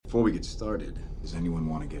Before we get started, does anyone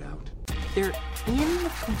want to get out? They're in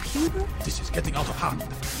the computer? This is getting out of hand.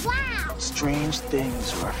 Wow! Strange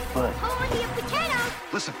things are afoot. Holy potato!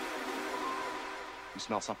 Listen. You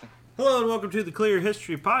smell something? Hello and welcome to the Clear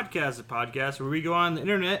History Podcast, a podcast where we go on the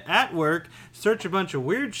internet at work, search a bunch of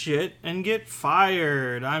weird shit, and get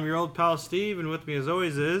fired. I'm your old pal Steve, and with me as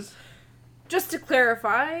always is... Just to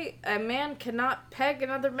clarify, a man cannot peg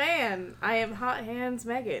another man. I am Hot Hands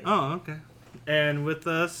Megan. Oh, okay. And with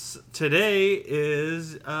us today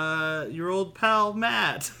is your old pal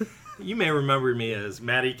Matt. You may remember me as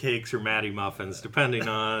Matty Cakes or Matty Muffins, depending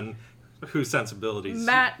on whose sensibilities.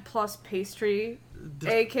 Matt plus pastry,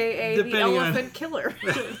 a.k.a. the elephant killer.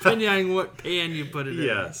 Depending on what pan you put it in.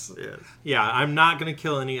 Yes. Yeah, I'm not going to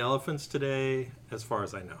kill any elephants today, as far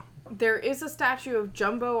as I know. There is a statue of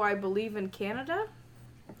Jumbo, I believe, in Canada.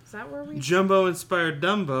 Is that where we... Jumbo inspired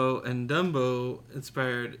Dumbo, and Dumbo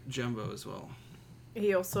inspired Jumbo as well.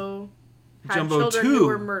 He also had Jumbo children 2. who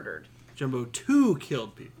were murdered. Jumbo 2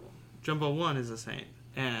 killed people. Jumbo 1 is a saint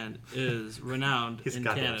and is renowned in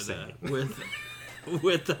Canada with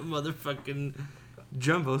a motherfucking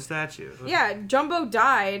Jumbo statue. Yeah, Jumbo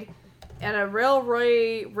died at a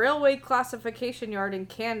railway classification yard in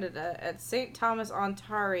Canada at St. Thomas,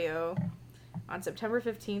 Ontario on September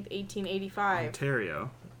 15th, 1885.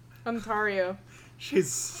 Ontario. She's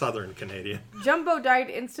Southern Canadian. Jumbo died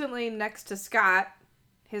instantly next to Scott,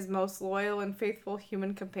 his most loyal and faithful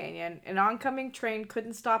human companion. An oncoming train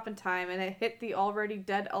couldn't stop in time, and it hit the already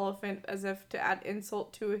dead elephant as if to add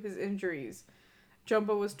insult to his injuries.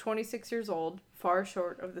 Jumbo was 26 years old, far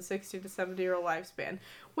short of the 60 to 70-year-old lifespan.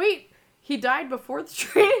 Wait, he died before the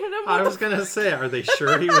train hit him? I was going to say, are they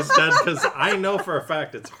sure he was dead? Because I know for a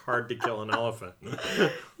fact it's hard to kill an elephant.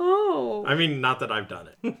 Oh. I mean, not that I've done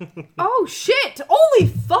it. Oh, shit! Holy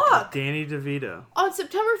fuck! Danny DeVito. On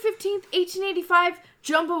September 15th, 1885,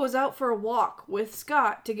 Jumbo was out for a walk with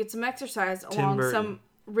Scott to get some exercise along some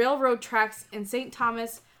railroad tracks in St.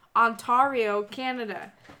 Thomas, Ontario,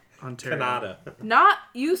 Canada. Canada. Not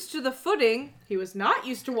used to the footing, he was not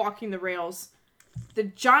used to walking the rails. The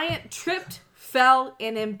giant tripped, fell,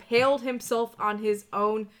 and impaled himself on his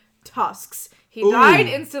own tusks. He died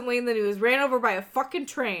instantly, and then he was ran over by a fucking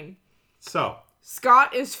train. So,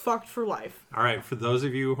 Scott is fucked for life. all right, for those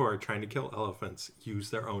of you who are trying to kill elephants, use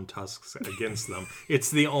their own tusks against them.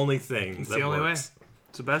 It's the only thing It's that the only works. way.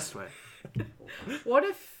 It's the best way. What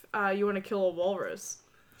if you want to kill a walrus?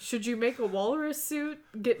 Should you make a walrus suit,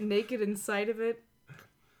 get naked inside of it?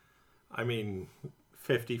 I mean,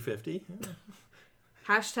 50-50.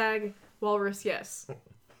 Hashtag walrus yes.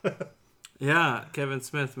 Yeah, Kevin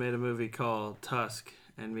Smith made a movie called Tusk,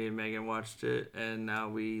 and me and Megan watched it, and now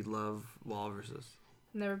we love walruses.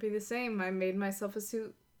 Never be the same. I made myself a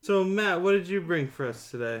suit. So, Matt, what did you bring for us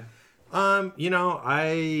today? I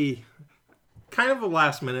kind of a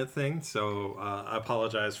last minute thing, so I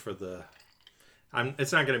apologize for the.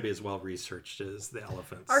 It's not going to be as well researched as the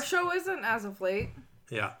elephants. Our show isn't as of late.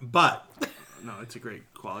 Yeah, but No, it's a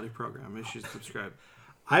great quality program. You should subscribe.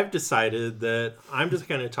 I've decided that I'm just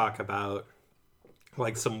going to talk about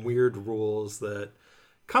like some weird rules that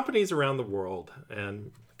companies around the world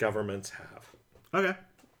and governments have. Okay.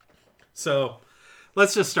 So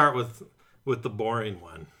let's just start with the boring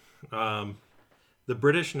one. The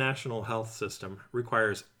British National Health System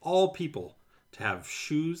requires all people to have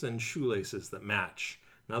shoes and shoelaces that match.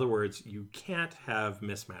 In other words, you can't have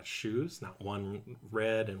mismatched shoes, not one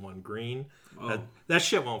red and one green. Oh. That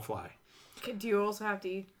shit won't fly. Do you also have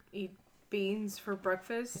to eat beans for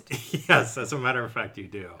breakfast? Yes, as a matter of fact, you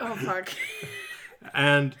do. Oh, fuck.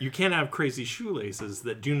 And you can't have crazy shoelaces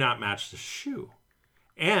that do not match the shoe.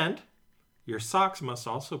 And your socks must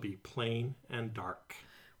also be plain and dark.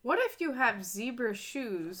 What if you have zebra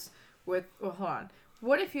shoes with... Well, hold on.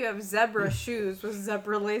 What if you have zebra shoes with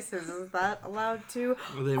zebra laces? Is that allowed to,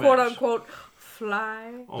 quote-unquote,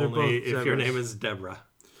 fly? Only if zebras. your name is Deborah.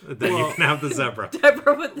 Then you can have the zebra.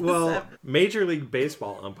 Deborah with the zebra. Major League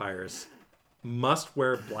Baseball umpires must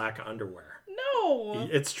wear black underwear. No!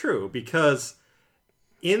 It's true, because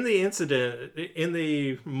in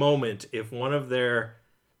the moment, if one of their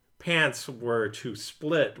pants were to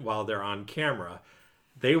split while they're on camera,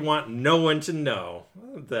 they want no one to know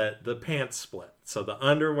that the pants split. So the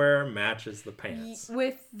underwear matches the pants.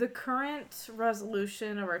 With the current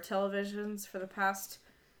resolution of our televisions for the past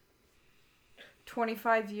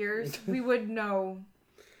 25 years, we would know.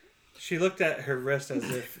 She looked at her wrist as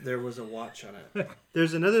if there was a watch on it.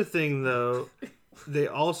 There's another thing, though. They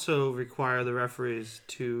also require the referees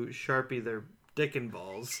to Sharpie their dick and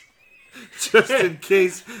balls. Just in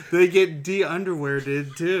case they get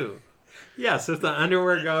de-underweared too. Yes, if the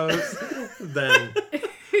underwear goes, then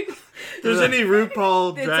there's any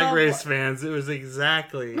RuPaul It's Drag all Race fans, it was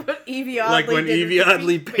exactly But Evie Oddly like when did Evie it.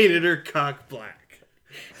 Oddly painted her cock black.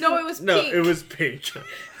 No, it was pink. No, it was pink.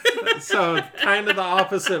 So kind of the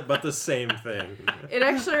opposite, but the same thing. It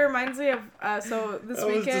actually reminds me of so this That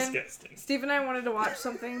was weekend, disgusting. Steve and I wanted to watch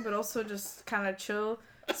something, but also just kind of chill.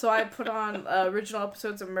 So I put on original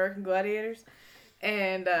episodes of American Gladiators,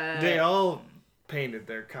 and They all painted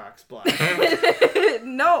their cocks black.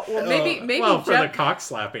 no, well maybe Well, for the Jeff, cock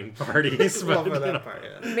slapping parties, Well, but for you know. that part,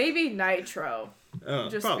 yeah. maybe Nitro,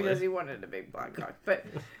 just probably. because he wanted a big black cock. But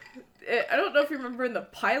I don't know if you remember in the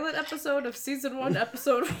pilot episode of season 1,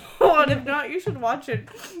 episode 1. If not, you should watch it.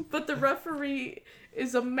 But the referee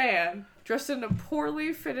is a man dressed in a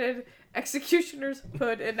poorly fitted executioner's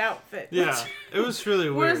hood and outfit. Yeah, it was really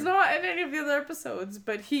weird. Was not in any of the other episodes,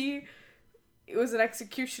 but it was an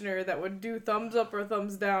executioner that would do thumbs up or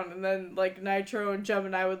thumbs down, and then like Nitro and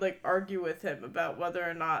Gemini would like argue with him about whether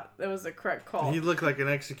or not that was the correct call. He looked like an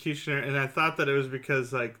executioner, and I thought that it was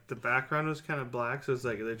because like the background was kind of black, so it's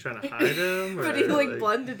like, are they trying to hide him? But or, he like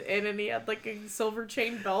blended in, and he had like a silver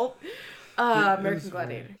chain belt. American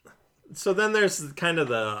Gladiator. So then there's kind of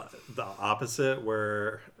the opposite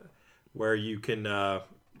where you can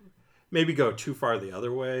maybe go too far the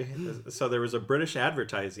other way. So there was a British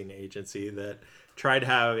advertising agency that tried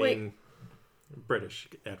having British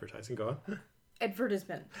advertising. Go on.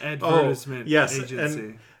 Advertisement. Advertisement yes, agency.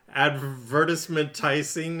 an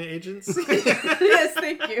advertisementising agency. Yes,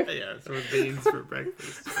 thank you. Yeah, so beans for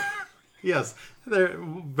breakfast. Yes, they're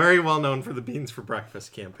very well known for the Beans for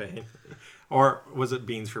Breakfast campaign. Or was it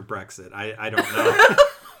Beans for Brexit? I don't know.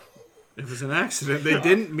 It was an accident. They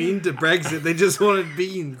didn't mean to Brexit. They just wanted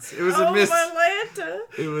beans. It was Oh, Atlanta.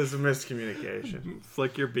 It was a miscommunication.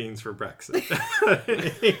 Flick your beans for Brexit.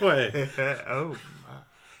 Anyway, Oh.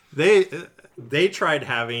 they tried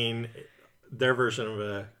having their version of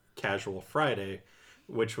a casual Friday,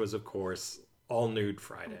 which was, of course, all nude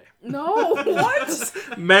Friday. No,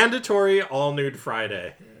 what? Mandatory all nude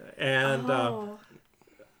Friday. And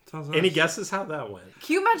Sounds any nice. guesses how that went?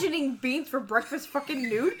 Can you imagine eating beans for breakfast fucking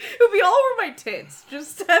nude? It would be all over my tits.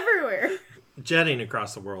 Just everywhere. Jetting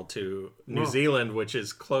across the world to New Whoa. Zealand, which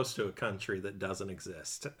is close to a country that doesn't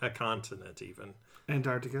exist, a continent even.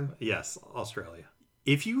 Antarctica? Yes, Australia.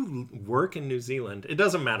 If you work in New Zealand, it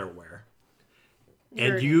doesn't matter where,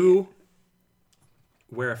 You're and you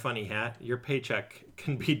wear a funny hat, your paycheck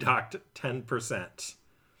can be docked 10%.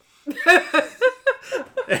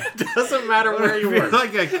 It doesn't matter where you You're work.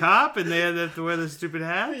 like a cop and they have to wear the stupid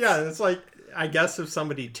hat? Yeah, it's like, I guess if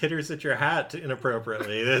somebody titters at your hat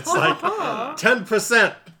inappropriately, it's like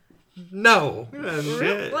 10%. No.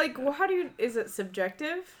 Shit. Like, well, how do you... Is it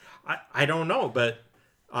subjective? I don't know, but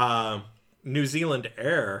New Zealand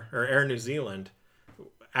Air, or Air New Zealand,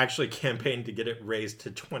 actually campaigned to get it raised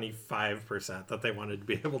to 25%, that they wanted to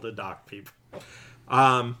be able to dock people.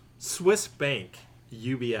 Swiss Bank,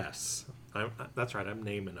 UBS. That's right, I'm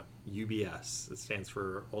naming them. UBS. It stands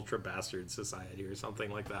for Ultra Bastard Society or something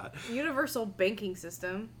like that. Universal banking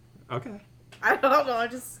system. Okay. I don't know. I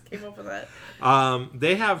just came up with that.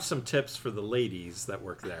 They have some tips for the ladies that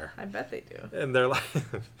work there. I bet they do. And they're like,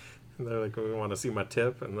 we want to see my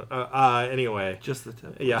tip. And anyway. Just the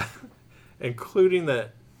tip. Yeah. Including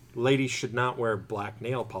that ladies should not wear black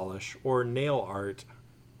nail polish or nail art.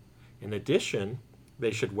 In addition,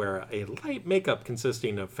 they should wear a light makeup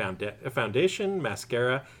consisting of foundation,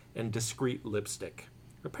 mascara, and discreet lipstick.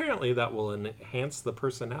 Apparently, that will enhance the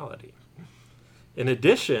personality. In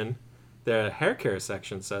addition, the hair care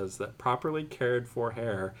section says that properly cared for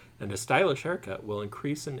hair and a stylish haircut will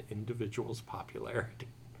increase an individual's popularity.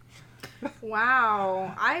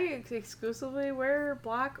 Wow. I exclusively wear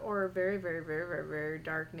black or very, very, very, very, very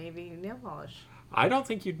dark navy nail polish. I don't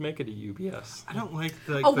think you'd make it a UBS. I don't like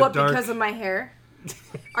the What, dark... because of my hair?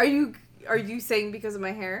 Are you saying because of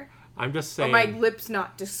my hair? I'm just Are saying. my lips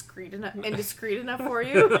not discreet enough for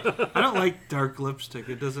you? I don't like dark lipstick.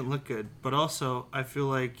 It doesn't look good. But also, I feel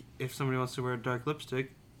like if somebody wants to wear dark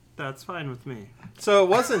lipstick, that's fine with me. So it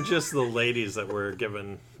wasn't just the ladies that were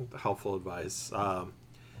given helpful advice.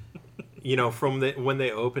 You know, from when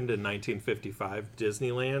they opened in 1955,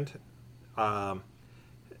 Disneyland,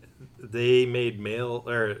 they made male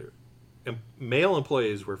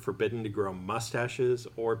employees were forbidden to grow mustaches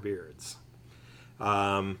or beards.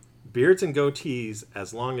 Beards and goatees,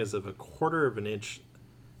 as long as of a quarter of an inch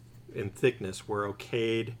in thickness, were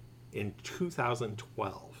okayed in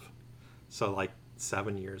 2012. So like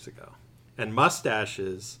 7 years ago. And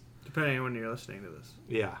mustaches... Depending on when you're listening to this.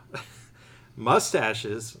 Yeah.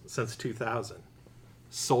 Mustaches since 2000.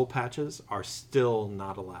 Soul patches are still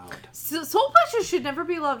not allowed. Soul patches should never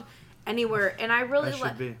be allowed anywhere. And I really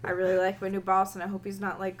should be. I really like my new boss, and I hope he's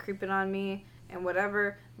not like creeping on me and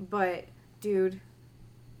whatever. But dude,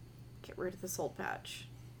 get rid of the soul patch.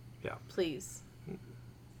 Yeah. Please.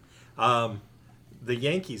 The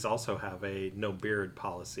Yankees also have a no beard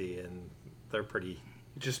policy, and they're pretty.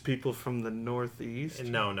 Just people from the Northeast?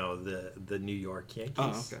 No, the New York Yankees.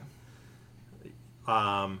 Oh,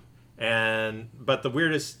 okay. But the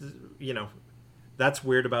weirdest, that's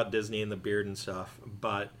weird about Disney and the beard and stuff.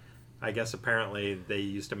 But I guess apparently they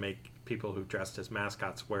used to make people who dressed as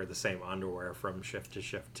mascots wear the same underwear from shift to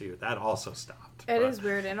shift too. That also stopped. It is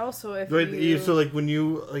weird, and also if So like when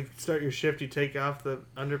you start your shift, you take off the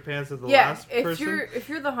underpants of the last person? if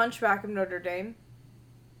you're the Hunchback of Notre Dame,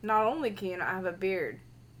 not only can you not have a beard,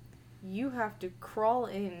 you have to crawl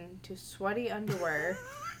into sweaty underwear.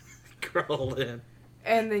 Crawl in.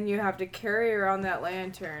 And then you have to carry around that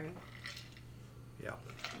lantern. Yeah.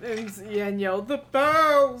 And yell, the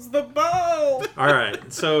bells, the bells! All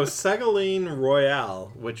right, so Ségolène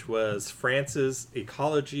Royal, which was France's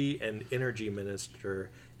ecology and energy minister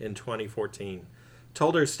in 2014,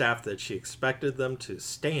 told her staff that she expected them to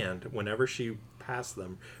stand whenever she passed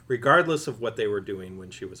them, regardless of what they were doing when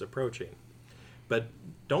she was approaching. But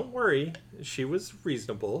don't worry, she was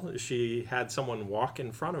reasonable. She had someone walk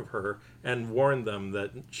in front of her and warn them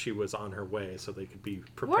that she was on her way so they could be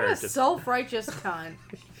prepared. What a self-righteous cunt.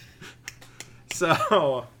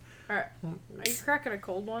 So... Alright, are you cracking a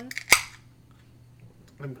cold one?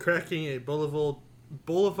 I'm cracking a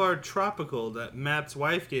Boulevard Tropical that Matt's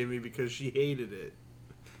wife gave me because she hated it.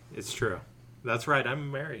 It's true. That's right,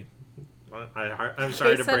 I'm married. I'm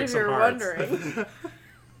sorry to break some hearts. Wondering.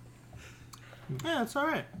 Yeah, it's all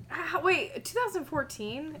right. Wait,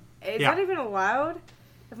 2014? Is Yeah. that even allowed?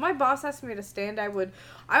 If my boss asked me to stand, I would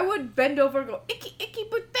bend over and go, icky, icky,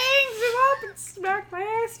 but things him up and smack my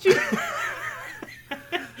ass cheek.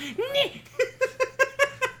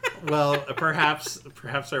 Well, perhaps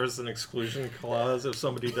there was an exclusion clause if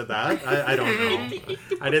somebody did that. I don't know.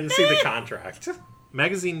 I didn't see the contract.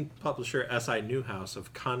 Magazine publisher S.I. Newhouse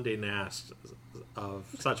of Condé Nast, of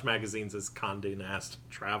such magazines as Condé Nast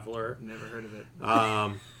Traveler. Never heard of it.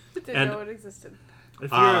 Didn't know it existed.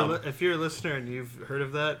 If you're a listener and you've heard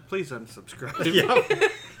of that, please unsubscribe. Yeah.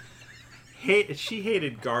 She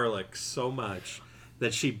hated garlic so much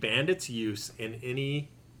that she banned its use in any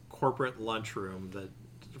corporate lunchroom that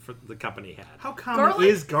the company had. How common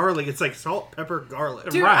is garlic? It's like salt, pepper, garlic.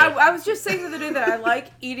 Dude, Right. I was just saying the other day that I like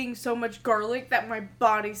eating so much garlic that my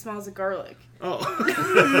body smells of garlic. Oh.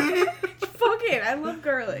 Fuck it, I love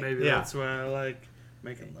garlic. Maybe that's why I like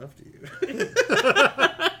making love to you.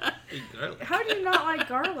 How do you not like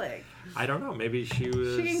garlic? I don't know. Maybe she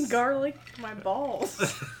was... She can garlic my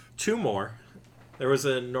balls. Two more. There was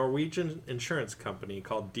a Norwegian insurance company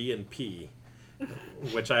called D&P,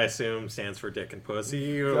 which I assume stands for Dick and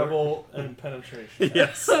Pussy. Double and penetration.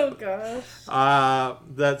 Yes. Oh, gosh.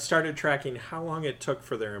 That started tracking how long it took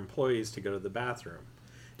for their employees to go to the bathroom.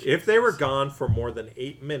 If they were gone for more than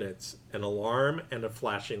 8 minutes, an alarm and a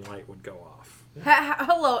flashing light would go off.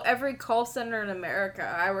 Hello, every call center in America.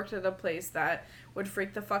 I worked at a place that would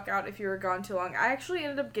freak the fuck out if you were gone too long. I actually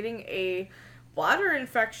ended up getting a bladder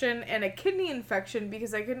infection and a kidney infection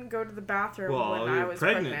because I couldn't go to the bathroom when I was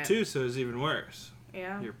pregnant. Too, so it's even worse.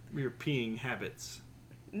 Yeah. Your peeing habits.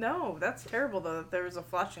 No, that's terrible though that there was a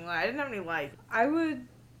flashing light. I didn't have any light. I would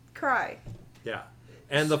cry. Yeah.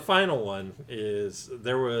 And the final one is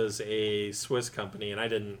there was a Swiss company, and I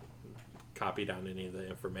didn't copy down any of the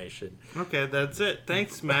information. Okay, that's it.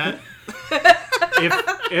 Thanks, Matt.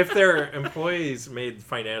 If their employees made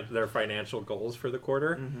their financial goals for the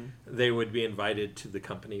quarter, they would be invited to the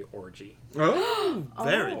company orgy. Oh,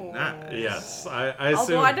 very nice. Yes, I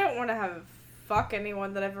assume. Although I don't want to fuck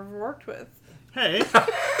anyone that I've ever worked with. Hey.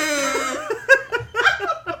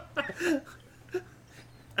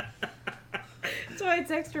 That's why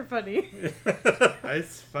it's extra funny.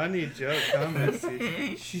 It's funny joke, comments.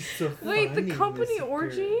 She's so funny. Wait, the company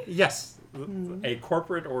orgy? Yes, a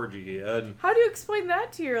corporate orgy. And How do you explain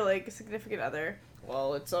that to your significant other?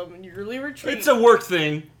 Well, it's a yearly retreat. It's a work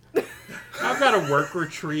thing. I've got a work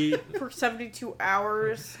retreat For 72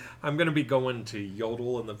 hours. I'm going to be going to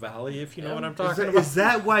Yodel in the Valley, if you know what I'm talking about. Is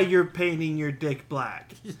that why you're painting your dick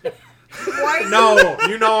black? Why? No,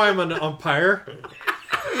 you know I'm an umpire.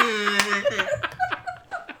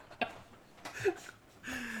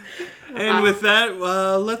 And with that,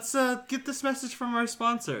 let's get this message from our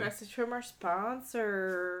sponsor. Message from our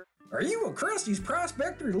sponsor. Are you a Krusty's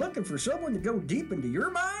prospector looking for someone to go deep into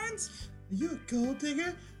your mines? Are you a gold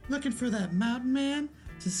digger looking for that mountain man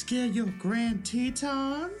to scare your Grand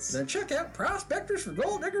Tetons? Then check out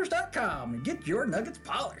prospectorsforgolddiggers.com and get your nuggets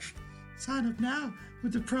polished. Sign up now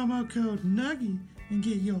with the promo code NUGGY and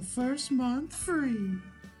get your first month free.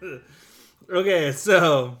 Okay,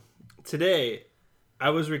 so today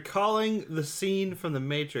I was recalling the scene from The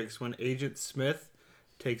Matrix when Agent Smith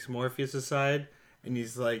takes Morpheus aside and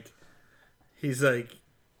he's like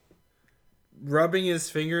rubbing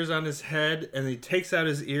his fingers on his head and he takes out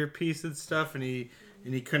his earpiece and stuff and he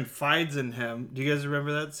confides in him. Do you guys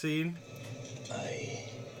remember that scene? I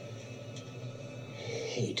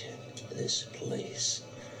hate this place,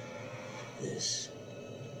 this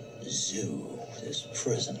zoo, this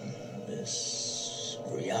prison, this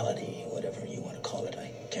reality, whatever you want to call it.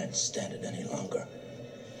 I can't stand it any longer.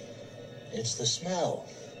 It's the smell,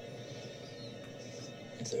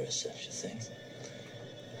 if there is such a thing.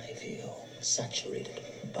 I feel saturated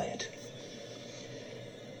by it.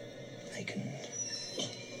 I can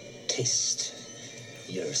taste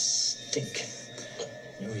your stink.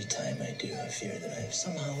 Every time I do, I fear that I've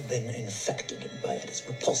somehow been infected by it. It's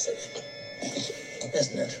repulsive,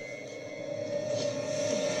 isn't it?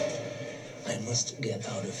 I must get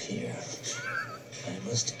out of here. I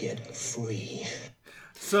must get free.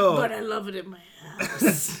 But I love it in my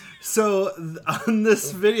house. So on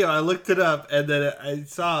this video, I looked it up, and then I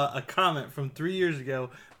saw a comment from 3 years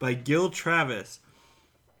ago by Gil Travis.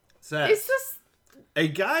 Says, Is this... A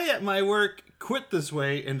guy at my work quit this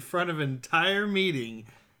way in front of an entire meeting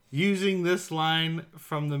using this line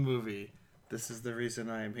from the movie. This is the reason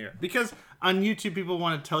I am here. Because on YouTube, people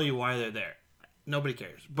want to tell you why they're there. Nobody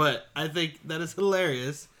cares. But I think that is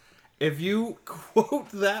hilarious. If you quote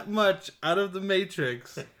that much out of The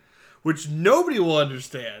Matrix, which nobody will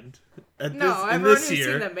understand I've already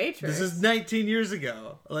seen The Matrix. This is 19 years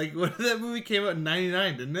ago. Like, when that movie came out in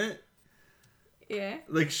 99, didn't it? Yeah.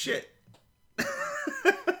 Like, shit.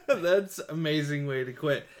 That's an amazing way to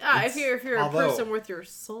quit. If you're a person worth your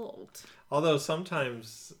salt. Although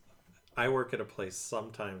sometimes I work at a place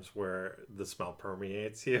sometimes where the smell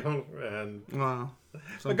permeates you, and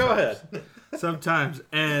but go ahead. Sometimes,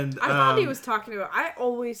 and I thought he was talking about. I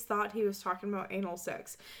always thought he was talking about anal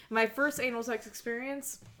sex. My first anal sex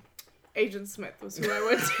experience, Agent Smith was who I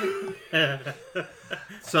went to.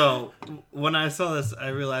 So when I saw this, I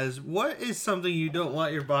realized, what is something you don't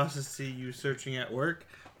want your boss to see you searching at work?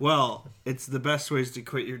 Well, it's the best ways to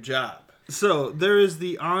quit your job. So there is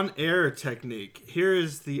the on-air technique. Here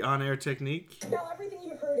is the on-air technique. Now, everything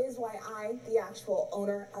you heard is why I, the actual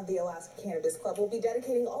owner of the Alaska Cannabis Club, will be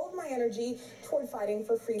dedicating all of my energy toward fighting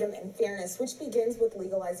for freedom and fairness, which begins with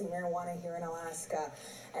legalizing marijuana here in Alaska.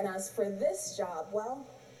 And as for this job, well,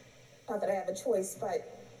 not that I have a choice,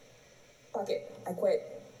 but fuck it, I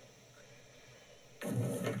quit.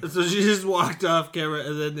 So she just walked off camera,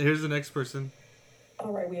 and then here's the next person.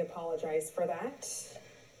 All right, we apologize for that.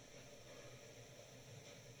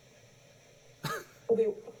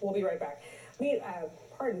 We'll be right back.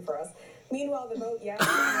 Pardon for us. Meanwhile, the vote,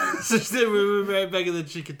 So she said we were right back, and then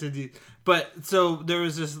she continued. But so there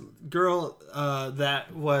was this girl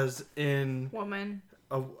that was in woman.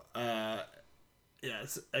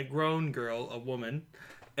 Yes, a grown girl, a woman,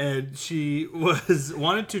 and she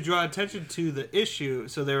wanted to draw attention to the issue.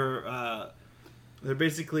 So they're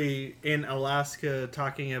basically in Alaska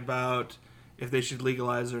talking about if they should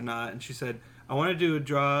legalize or not, and she said, I wanted to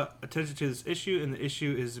draw attention to this issue, and the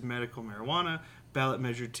issue is medical marijuana. Ballot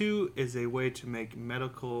Measure 2 is a way to make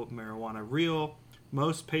medical marijuana real.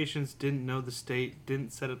 Most patients didn't know the state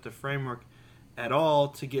didn't set up the framework at all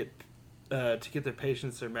to get their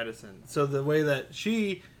patients their medicine. So the way that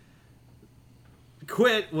she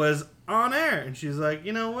quit was on air, and she's like,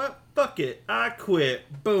 you know what? Fuck it. I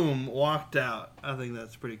quit. Boom. Walked out. I think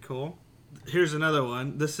that's pretty cool. Here's another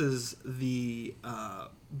one. This is the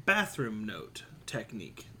bathroom note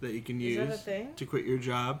technique that you can use to quit your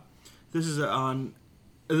job. This is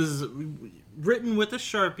written with a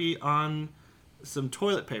Sharpie on some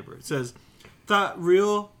toilet paper. It says, thought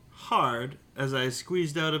real hard as I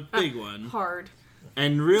squeezed out a big one. Hard.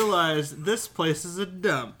 And realized this place is a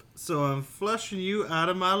dump. So I'm flushing you out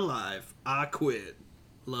of my life. I quit.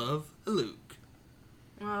 Love, Luke.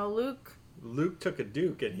 Luke took a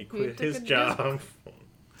Duke and he quit his job.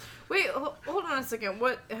 Wait, hold on a second.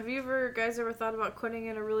 What have you guys ever thought about quitting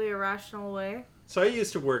in a really irrational way? So I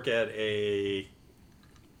used to work at a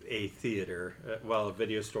theater, a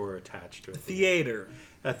video store attached to a theater.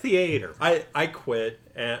 A theater. I quit,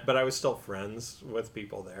 but I was still friends with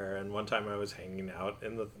people there. And one time I was hanging out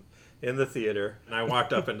in the theater, and I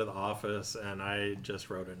walked up into the office, and I just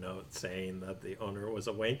wrote a note saying that the owner was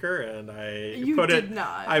a wanker, and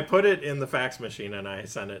I put it in the fax machine, and I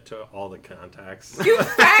sent it to all the contacts. You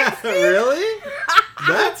faxed it? Really?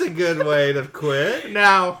 That's a good way to quit.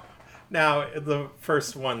 Now, Now, the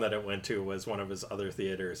first one that it went to was one of his other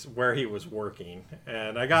theaters where he was working.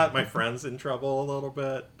 And I got my friends in trouble a little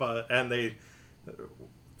bit, and they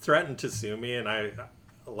threatened to sue me, and I,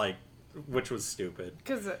 which was stupid.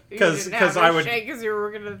 Because I would because you were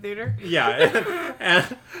working at the theater. Yeah,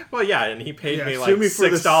 and he paid me sue me for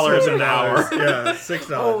the $6 an hour. Yeah,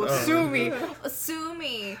 $6. Oh, sue me, sue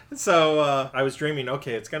me. So I was dreaming.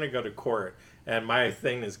 Okay, it's gonna go to court, and my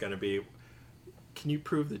thing is gonna be, can you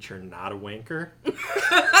prove that you're not a wanker?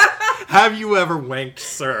 Have you ever wanked,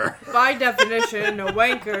 sir? By definition, a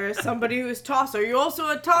wanker is somebody who's tosser. You also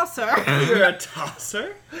a tosser. You're a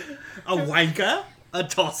tosser, a wanker. A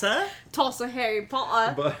tosser? Tosser Harry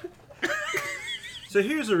Potter. So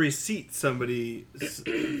here's a receipt somebody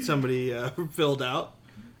filled out.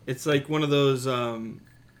 It's like one of those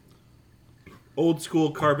old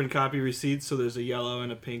school carbon copy receipts. So there's a yellow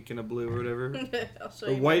and a pink and a blue or whatever. I'll show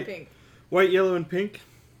you my pink. White, yellow, and pink.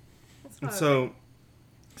 And so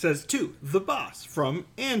it says to the boss from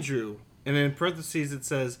Andrew. And in parentheses it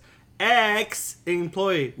says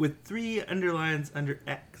ex-employee with 3 underlines under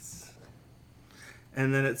X.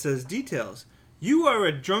 And then it says details. You are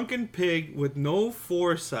a drunken pig with no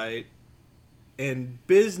foresight and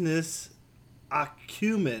business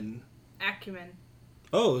acumen. Acumen.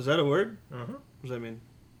 Oh, is that a word? Uh-huh. What does that mean?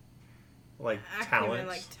 Like Acumen, talent?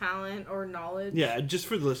 like talent or knowledge. Yeah, just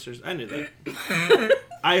for the listeners. I knew that.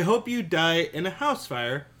 I hope you die in a house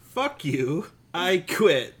fire. Fuck you. I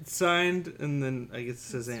quit. Signed, and then I guess it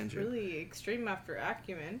says Andrew. It's really extreme after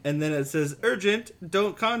acumen. And then it says urgent.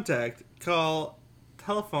 Don't contact. Call.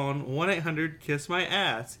 Telephone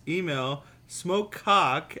 1-800-KISS-MY-ASS. Email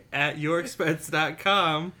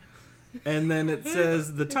smokecock@yourexpense.com. And then it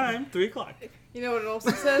says the time 3:00. You know what it also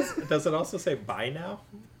says? Does it also say bye now?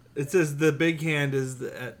 It says the big hand is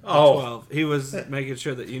at 12. He was making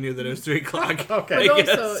sure that you knew that it was 3:00. Okay. But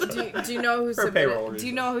also, do you know who For payroll submitted? Do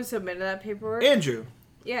you know who submitted that paperwork? Andrew.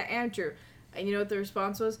 Yeah, Andrew. And you know what the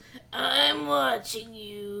response was? I'm watching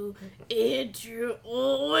you, Andrew.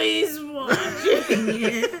 Always watching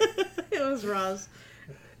you. It was Roz.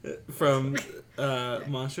 From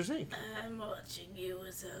Monsters, Inc. I'm watching you,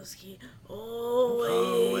 Wazowski.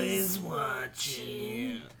 Always watching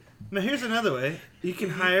you. Now here's another way. You can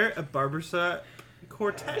hire a barbershop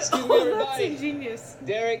quartet. Excuse me, everybody. That's ingenious.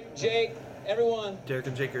 Derek, Jake, everyone. Derek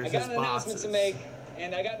and Jake are I his got an announcement bosses. to make,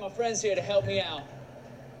 and I got my friends here to help me out.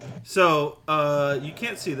 So, you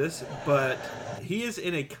can't see this, but he is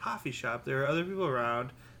in a coffee shop. There are other people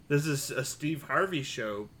around. This is a Steve Harvey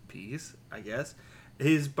show piece, I guess.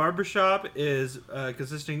 His barbershop is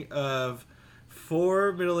consisting of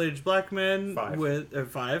 4 middle-aged black men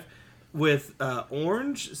 5 with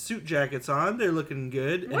orange suit jackets on. They're looking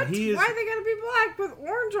good. What? And he is Why they gotta be black with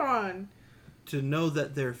orange on? to know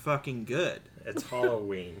that they're fucking good. It's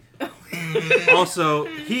Halloween. Also,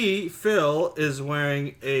 Phil, is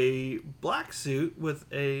wearing a black suit with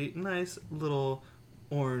a nice little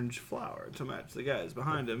orange flower to match the guys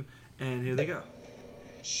behind him. And here they go.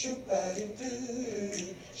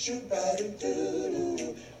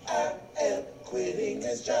 I am quitting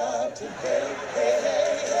this job today. Hey,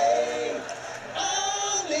 hey, hey.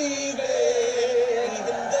 I'm leaving.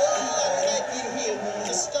 Even though I like you here when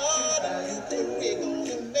you start a new career,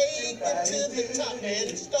 gonna make it to the top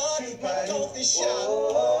and start my coffee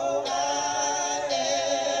shop. I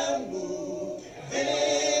am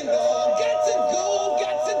moving on. Got to go,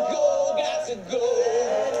 got to go, got to go.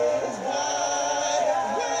 Why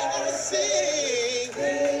when I sing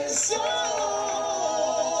this song,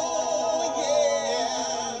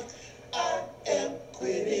 yeah, I am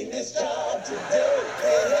quitting this job today.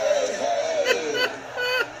 Hey, hey, hey.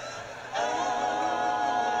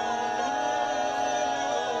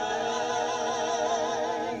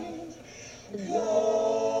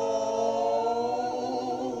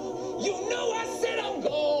 You know I said I'm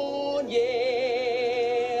gone,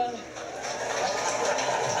 yeah.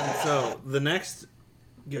 And so, the next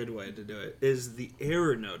good way to do it is the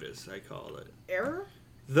error notice, I call it. Error?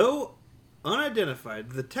 Though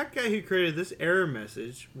unidentified, the tech guy who created this error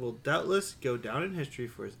message will doubtless go down in history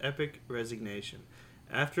for his epic resignation.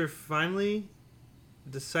 After finally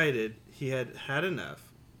decided he had had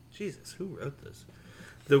enough. Jesus, who wrote this?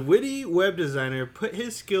 The witty web designer put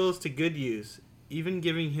his skills to good use, even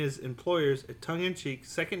giving his employers a tongue-in-cheek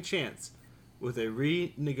second chance with a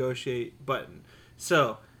renegotiate button.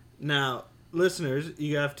 So, now, listeners,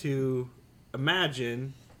 you have to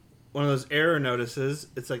imagine one of those error notices.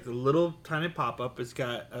 It's like the little tiny pop-up. It's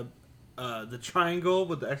got the triangle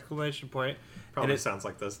with the exclamation point. Probably and it sounds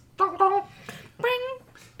like this.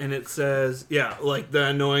 And it says, yeah, like the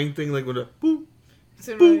annoying thing, like with a boop.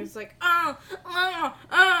 So it's like,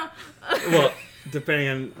 Well, depending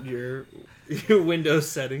on your Windows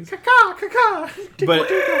settings.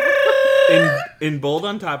 But in bold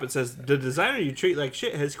on top, it says, the designer you treat like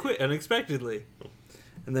shit has quit unexpectedly.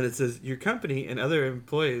 And then it says, your company and other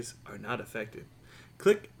employees are not affected.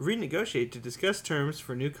 Click renegotiate to discuss terms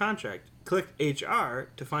for new contract. Click HR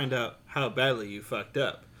to find out how badly you fucked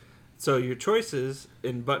up. So your choices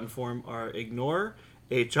in button form are ignore,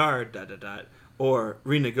 HR, ... or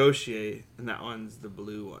renegotiate, and that one's the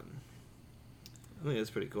blue one. I think that's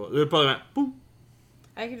pretty cool. They're probably like, boom.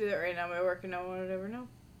 I could do that right now at my work and no one would ever know.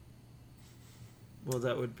 Well,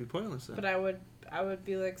 that would be pointless then. But I would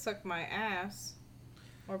be like, suck my ass,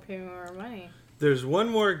 or pay me more money. There's one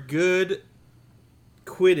more good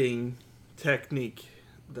quitting technique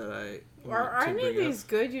that I Are any of these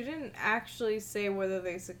good? You didn't actually say whether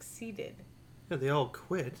they succeeded. Yeah, they all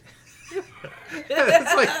quit.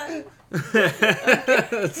 It's like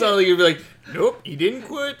it's not like you'd be like, nope, you didn't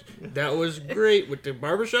quit. That was great with the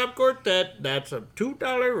barbershop quartet. That's a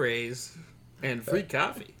 $2 raise and free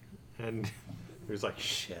coffee. And he was like,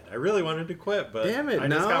 shit, I really wanted to quit, but damn it, I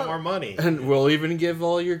just got more money. And we'll even give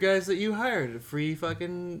all your guys that you hired a free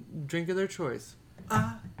fucking drink of their choice.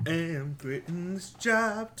 I am quitting this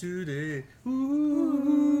job today.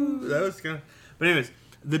 Ooh, that was kind of... But anyways,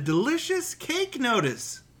 the delicious cake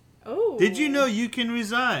notice. Oh. Did you know you can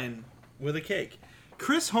resign with a cake?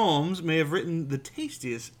 Chris Holmes may have written the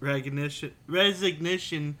tastiest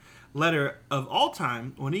resignation letter of all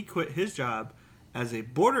time when he quit his job as a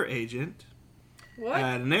border agent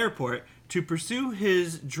at an airport to pursue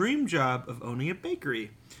his dream job of owning a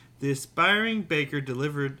bakery. The aspiring baker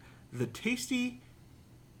delivered the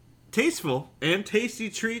tasteful and tasty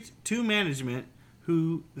treat to management,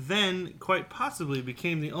 who then quite possibly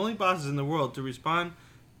became the only bosses in the world to respond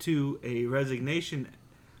to a resignation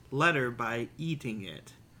letter by eating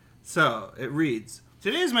it. So it reads,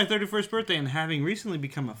 today is my 31st birthday, and having recently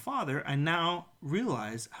become a father, I now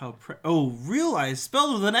realize how realize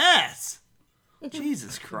spelled with an S.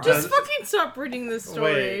 Jesus Christ. Just fucking stop reading this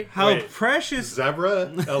story. Wait, precious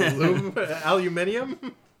zebra aluminium.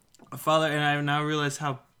 Father, and I now realize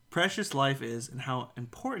how precious life is and how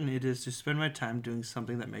important it is to spend my time doing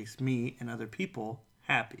something that makes me and other people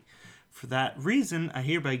happy. For that reason, I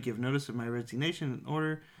hereby give notice of my resignation in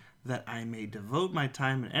order that I may devote my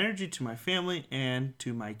time and energy to my family and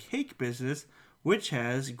to my cake business, which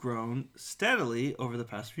has grown steadily over the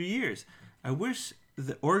past few years. I wish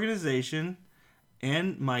the organization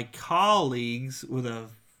and my colleagues with a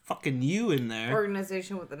fucking U in there.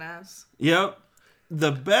 Organization with an S. Yep.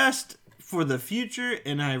 The best for the future,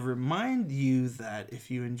 and I remind you that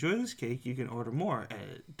if you enjoy this cake, you can order more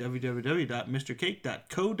at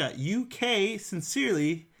www.mrcake.co.uk.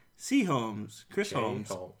 Sincerely, C. Holmes, Chris Holmes,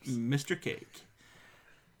 Mr. Cake.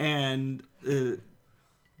 And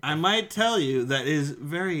I might tell you that is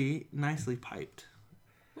very nicely piped.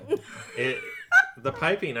 The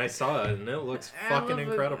piping, I saw it, and it looks fucking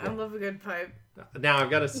incredible. I love a good pipe. Now, I've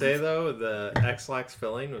got to say, though, the X-Lax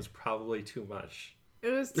filling was probably too much. It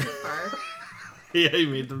was too far. Yeah, you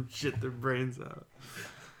made them shit their brains out.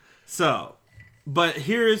 So, but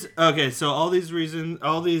here's... Okay, so all these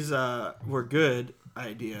were good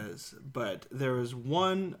ideas, but there was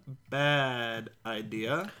one bad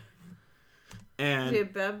idea. And you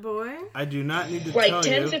bad boy? I do not need to tell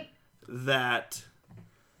you that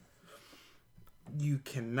you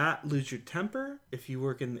cannot lose your temper if you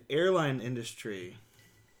work in the airline industry.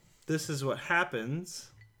 This is what happens...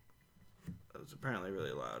 That was apparently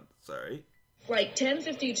really loud. Sorry. Flight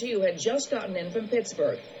 1052 had just gotten in from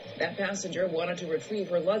Pittsburgh. That passenger wanted to retrieve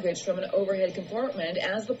her luggage from an overhead compartment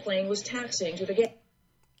as the plane was taxiing to the gate.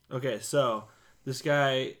 Okay, so this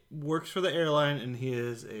guy works for the airline, and he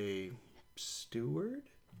is a steward?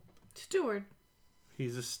 Steward.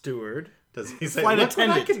 He's a steward. Does he say, flight look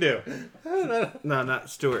attendant? what I can do? No, not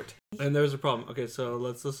steward. And there's a problem. Okay, so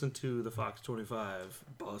let's listen to the Fox 25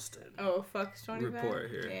 Boston. Oh, Fox 25? Report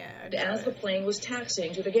here. Yeah. As the plane was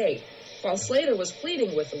taxiing to the gate, while Slater was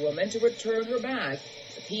pleading with the woman to return her bag,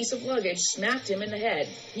 a piece of luggage smacked him in the head.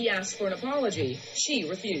 He asked for an apology. She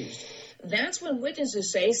refused. That's when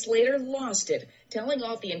witnesses say Slater lost it, telling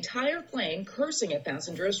off the entire plane, cursing at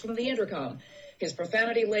passengers from the intercom. His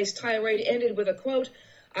profanity-laced tirade ended with a quote,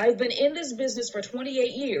 "I've been in this business for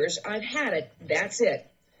 28 years. I've had it. That's it."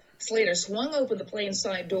 Slater swung open the plane's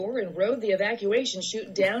side door and rode the evacuation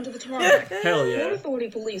chute down to the tarmac. Hell yeah. Port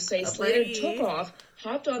Authority police say Slater took off,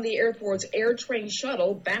 hopped on the airport's air train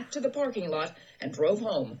shuttle back to the parking lot, and drove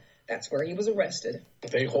home. That's where he was arrested.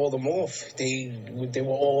 They hauled him off. They were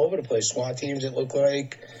all over the place. SWAT teams, it looked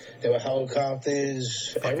like. There were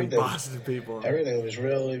helicopters. Fucking Everything. Boston people. Everything was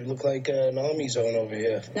really it looked like an army zone over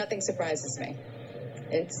here. Nothing surprises me.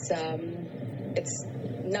 It's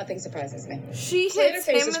nothing surprises me. She Slater hits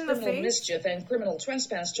faces him in the criminal face. mischief and criminal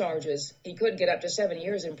trespass charges. He could get up to 7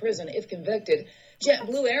 years in prison if convicted.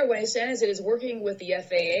 JetBlue Airways says it is working with the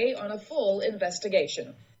FAA on a full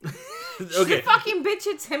investigation. Okay. The fucking bitch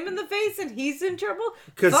hits him in the face and he's in trouble?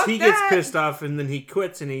 Because Fuck he that. gets pissed off and then he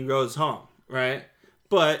quits and he goes home, right?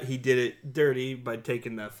 But he did it dirty by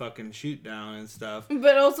taking that fucking shoot down and stuff.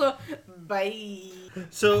 But also, bye.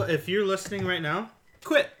 So if you're listening right now,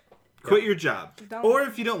 quit. Quit your job. Don't. Or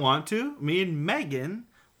if you don't want to, me and Megan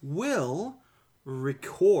will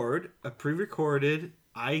record a pre-recorded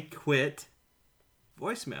I quit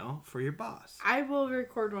voicemail for your boss. I will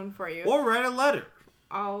record one for you. Or write a letter.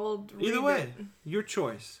 I'll read Either way, it. your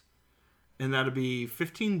choice. And that'll be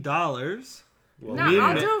 $15. No,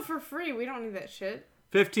 I'll do it for free. We don't need that shit.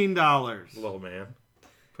 $15. Little man.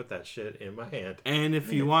 Put that shit in my hand. And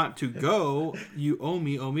if you want to go, you owe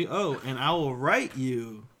me, and I will write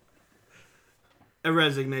you a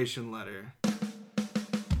resignation letter.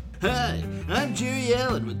 Hi, I'm Jerry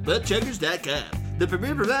Allen with ButtChuggers.com, the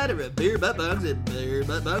premier provider of beer butt bongs and beer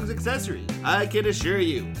butt bongs accessories. I can assure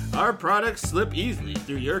you, our products slip easily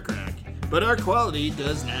through your crack, but our quality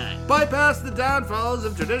does not. Bypass the downfalls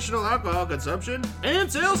of traditional alcohol consumption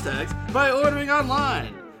and sales tax by ordering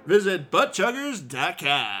online. Visit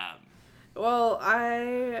ButtChuggers.com. Well,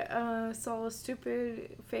 I saw a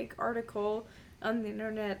stupid fake article on the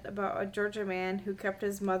internet about a Georgia man who kept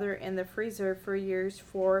his mother in the freezer for years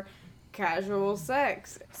for casual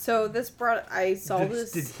sex. So I saw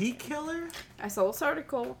this. Did he kill her? I saw this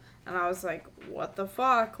article and I was like, what the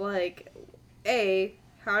fuck? Like, A,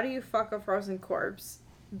 how do you fuck a frozen corpse?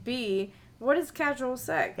 B, what is casual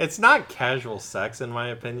sex? It's not casual sex, in my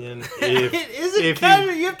opinion. It isn't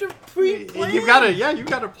casual. You have to pre-plan. You've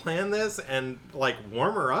got to plan this and like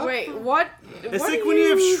warm her up. Wait, what? It's like when you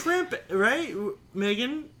have shrimp, right,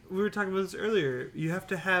 Megan? We were talking about this earlier. You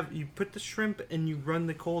put the shrimp and you run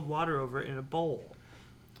the cold water over it in a bowl,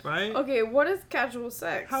 right? Okay, what is casual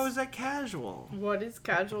sex? How is that casual? What is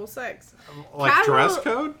casual sex? Like Casual- dress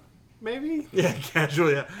code, maybe? Yeah,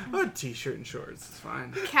 casual. Yeah, a t-shirt and shorts. It's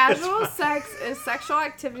fine. Casual sex is sexual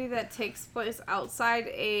activity that takes place outside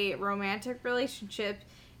a romantic relationship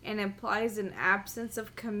and implies an absence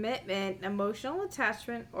of commitment, emotional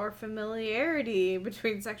attachment, or familiarity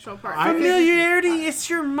between sexual partners. Familiarity? It's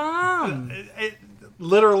your mom.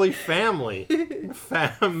 Literally family.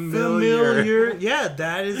 Familiar. Yeah,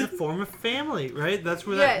 that is a form of family, right? That's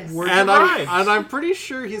where that word and derives. I'm pretty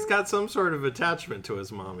sure he's got some sort of attachment to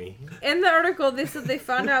his mommy. In the article, they said they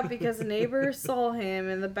found out because a neighbor saw him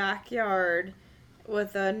in the backyard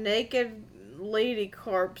with a naked lady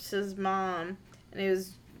corpse, his mom, and he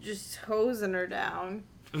was just hosing her down.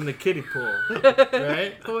 In the kiddie pool,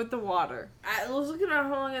 right? With the water. I was looking at how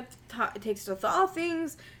long it takes to thaw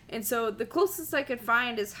things, and so the closest I could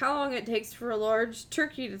find is how long it takes for a large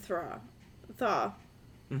turkey to thaw.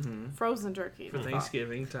 Mm-hmm. Frozen turkey. For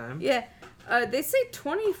Thanksgiving time. Yeah. They say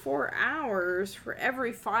 24 hours for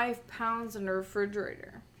every 5 pounds in the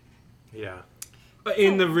refrigerator. Yeah.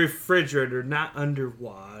 In the refrigerator, not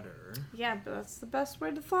underwater. Yeah, but that's the best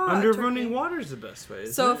way to thaw Under a turkey. running water is the best way.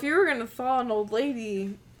 So if you were gonna thaw an old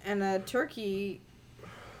lady and a turkey,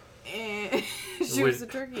 and she was a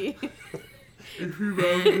turkey. If you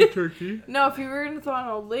love the turkey. No, if you were gonna thaw an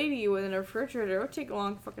old lady within a refrigerator, it would take a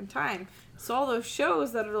long fucking time. So all those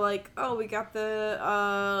shows that are like, oh, we got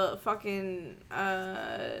the fucking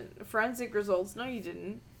forensic results. No, you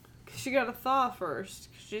didn't. 'Cause she got to thaw first.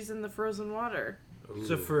 'Cause she's in the frozen water. Ooh.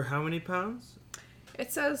 So for how many pounds?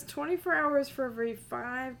 It says 24 hours for every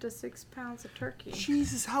 5 to 6 pounds of turkey.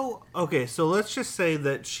 Jesus, how... Okay, so let's just say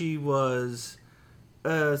that she was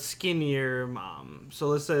a skinnier mom. So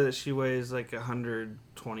let's say that she weighs like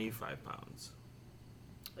 125 pounds.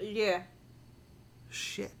 Yeah.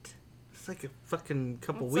 Shit. It's like a fucking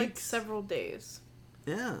couple It's weeks. like several days.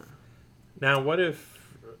 Yeah. Now, what if...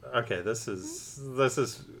 Okay, this is...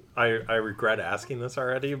 I regret asking this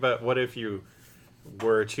already, but what if you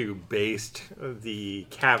were to baste the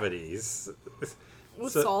cavities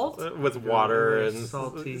with salt? With water and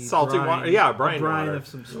salty brine. water. Yeah, A brine water. of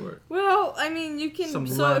some sort. Well, I mean, you can. Some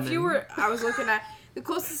so lemon. if you were, I was looking at the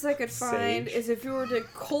closest I could find Sage. is if you were to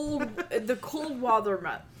the cold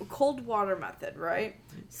water method, right?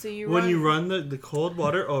 So you When you run the cold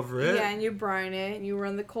water over it. yeah, and you brine it, and you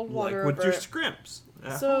run the cold water like with over your it. scrimps.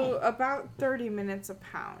 So about 30 minutes a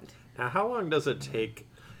pound. Now, how long does it take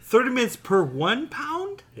 30 minutes per 1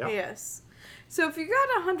 pound? Yep. Yes. So if you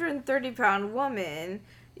got a 130-pound woman,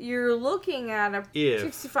 you're looking at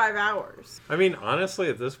 65 hours. I mean, honestly,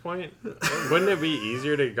 at this point, wouldn't it be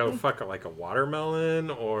easier to go fuck like a watermelon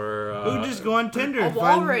or... Who just go on Tinder A and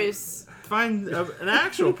walrus. find an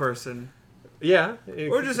actual person. Yeah.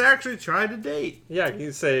 Or just actually try to date. Yeah,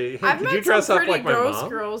 you say, hey, I've could met you dress some up pretty like my gross mom?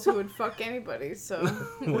 girls who would fuck anybody, so...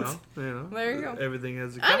 Well, you know. There you go. Everything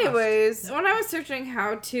has a cost. Anyways, when I was searching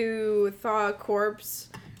how to thaw a corpse,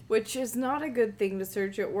 which is not a good thing to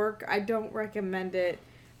search at work, I don't recommend it.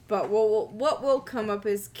 But what will come up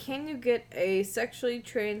is, can you get a sexually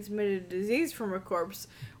transmitted disease from a corpse?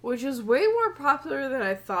 Which is way more popular than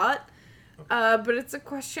I thought. But it's a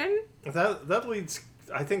question. That leads...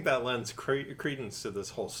 I think that lends credence to this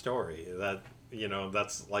whole story. That, you know,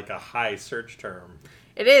 that's like a high search term.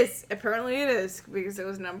 It is. Apparently it is, because it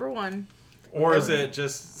was number 1. Or is it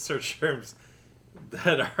just search terms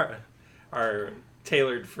that are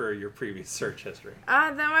tailored for your previous search history?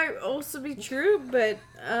 That might also be true, but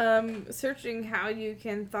searching how you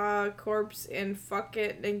can thaw a corpse and fuck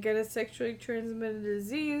it and get a sexually transmitted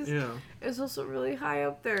disease is also really high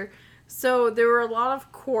up there. So there were a lot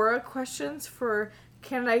of Quora questions for,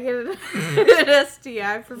 can I get an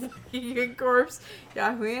STI for fucking a corpse?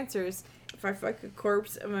 Yahoo answers, if I fuck a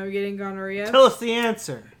corpse, am I getting gonorrhea? Tell us the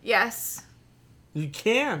answer. Yes. You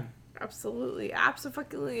can. Absolutely.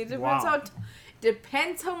 Absolutely. It depends Wow.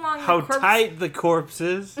 Depends how long How the corpse... tight the corpse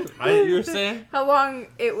is. You were saying? How long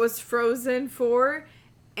it was frozen for,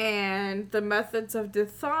 and the methods of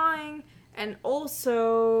thawing, and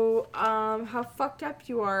also how fucked up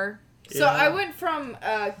you are. So I went from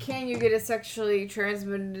can you get a sexually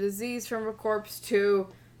transmitted disease from a corpse to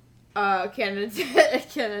can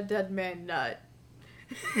a dead man nut?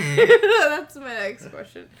 That's my next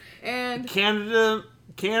question. And Canada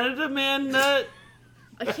man nut.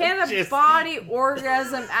 Can a body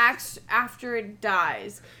orgasm after it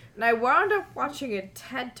dies? And I wound up watching a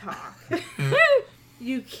TED Talk.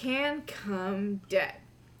 You can come dead.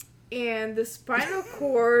 And the spinal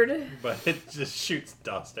cord... But it just shoots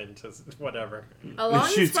dust into whatever. Along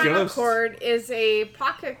the spinal cord is a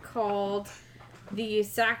pocket called the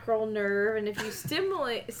sacral nerve. And if you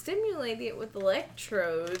stimulate it with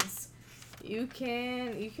electrodes, you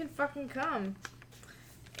can fucking come.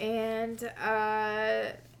 And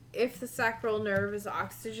if the sacral nerve is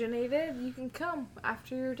oxygenated, you can come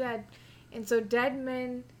after you're dead. And so dead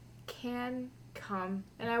men can come.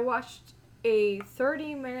 And I watched a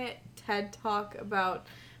 30-minute TED Talk about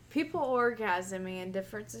people orgasming in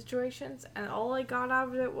different situations, and all I got out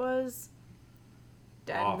of it was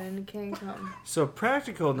dead men can come. So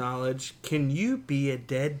practical knowledge, can you be a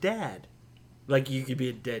dead dad? Like you could be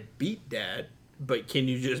a deadbeat dad, but can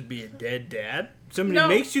you just be a dead dad? Somebody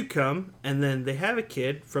makes you come, and then they have a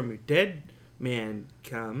kid from your dead man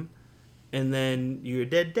come, and then you're a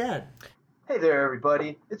dead dad. Hey there,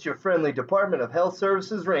 everybody. It's your friendly Department of Health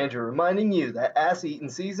Services Ranger reminding you that ass-eating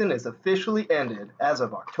season is officially ended as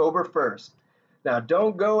of October 1st. Now,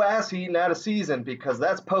 don't go ass-eating out of season because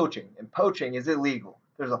that's poaching, and poaching is illegal.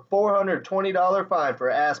 There's a $420 fine for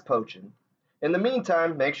ass poaching. In the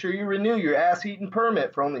meantime, make sure you renew your ass-eating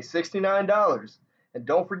permit for only $69. And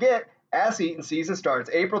don't forget, ass-eating season starts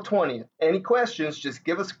April 20th. Any questions, just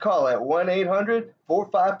give us a call at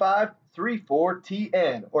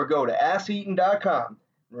 1-800-455-34TN or go to asseating.com.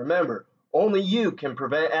 Remember, only you can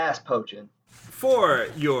prevent ass poaching. For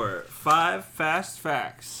your 5 fast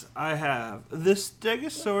facts, I have the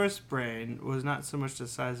Stegosaurus brain was not so much the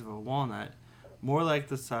size of a walnut, more like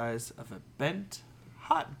the size of a bent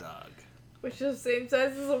hot dog. Which is the same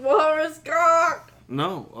size as a walrus cock.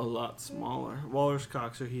 No, a lot smaller. Walrus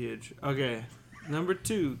cocks are huge. Okay, number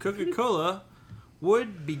 2, Coca-Cola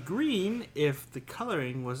would be green if the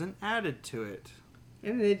coloring wasn't added to it.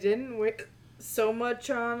 And they didn't waste so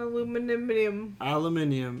much on aluminum.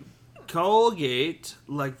 Colgate,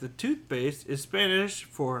 like the toothpaste, is Spanish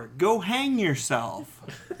for go hang yourself.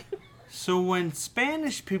 So when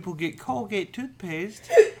Spanish people get Colgate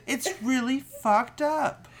toothpaste, it's really fucked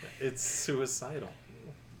up. It's suicidal.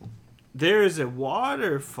 There is a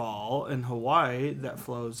waterfall in Hawaii that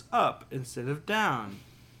flows up instead of down.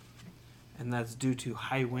 And that's due to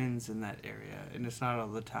high winds in that area. And it's not all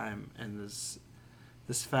the time. And this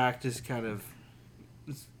fact is kind of...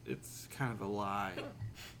 It's kind of a lie.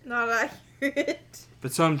 Not accurate.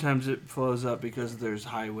 But sometimes it flows up because there's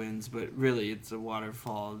high winds. But really, it's a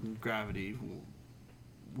waterfall and gravity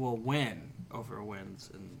will win over winds.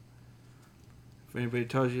 And if anybody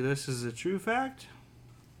tells you this is a true fact,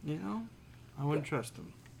 you know, I wouldn't trust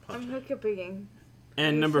them. I'm hiccuping.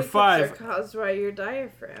 And number Tickets 5, are caused by your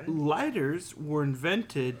diaphragm. lighters were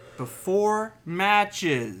invented before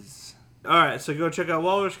matches. All right, so go check out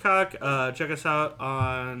Walrus Cock. Check us out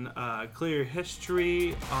on Clear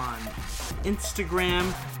History on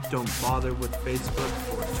Instagram. Don't bother with Facebook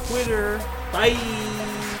or Twitter. Bye.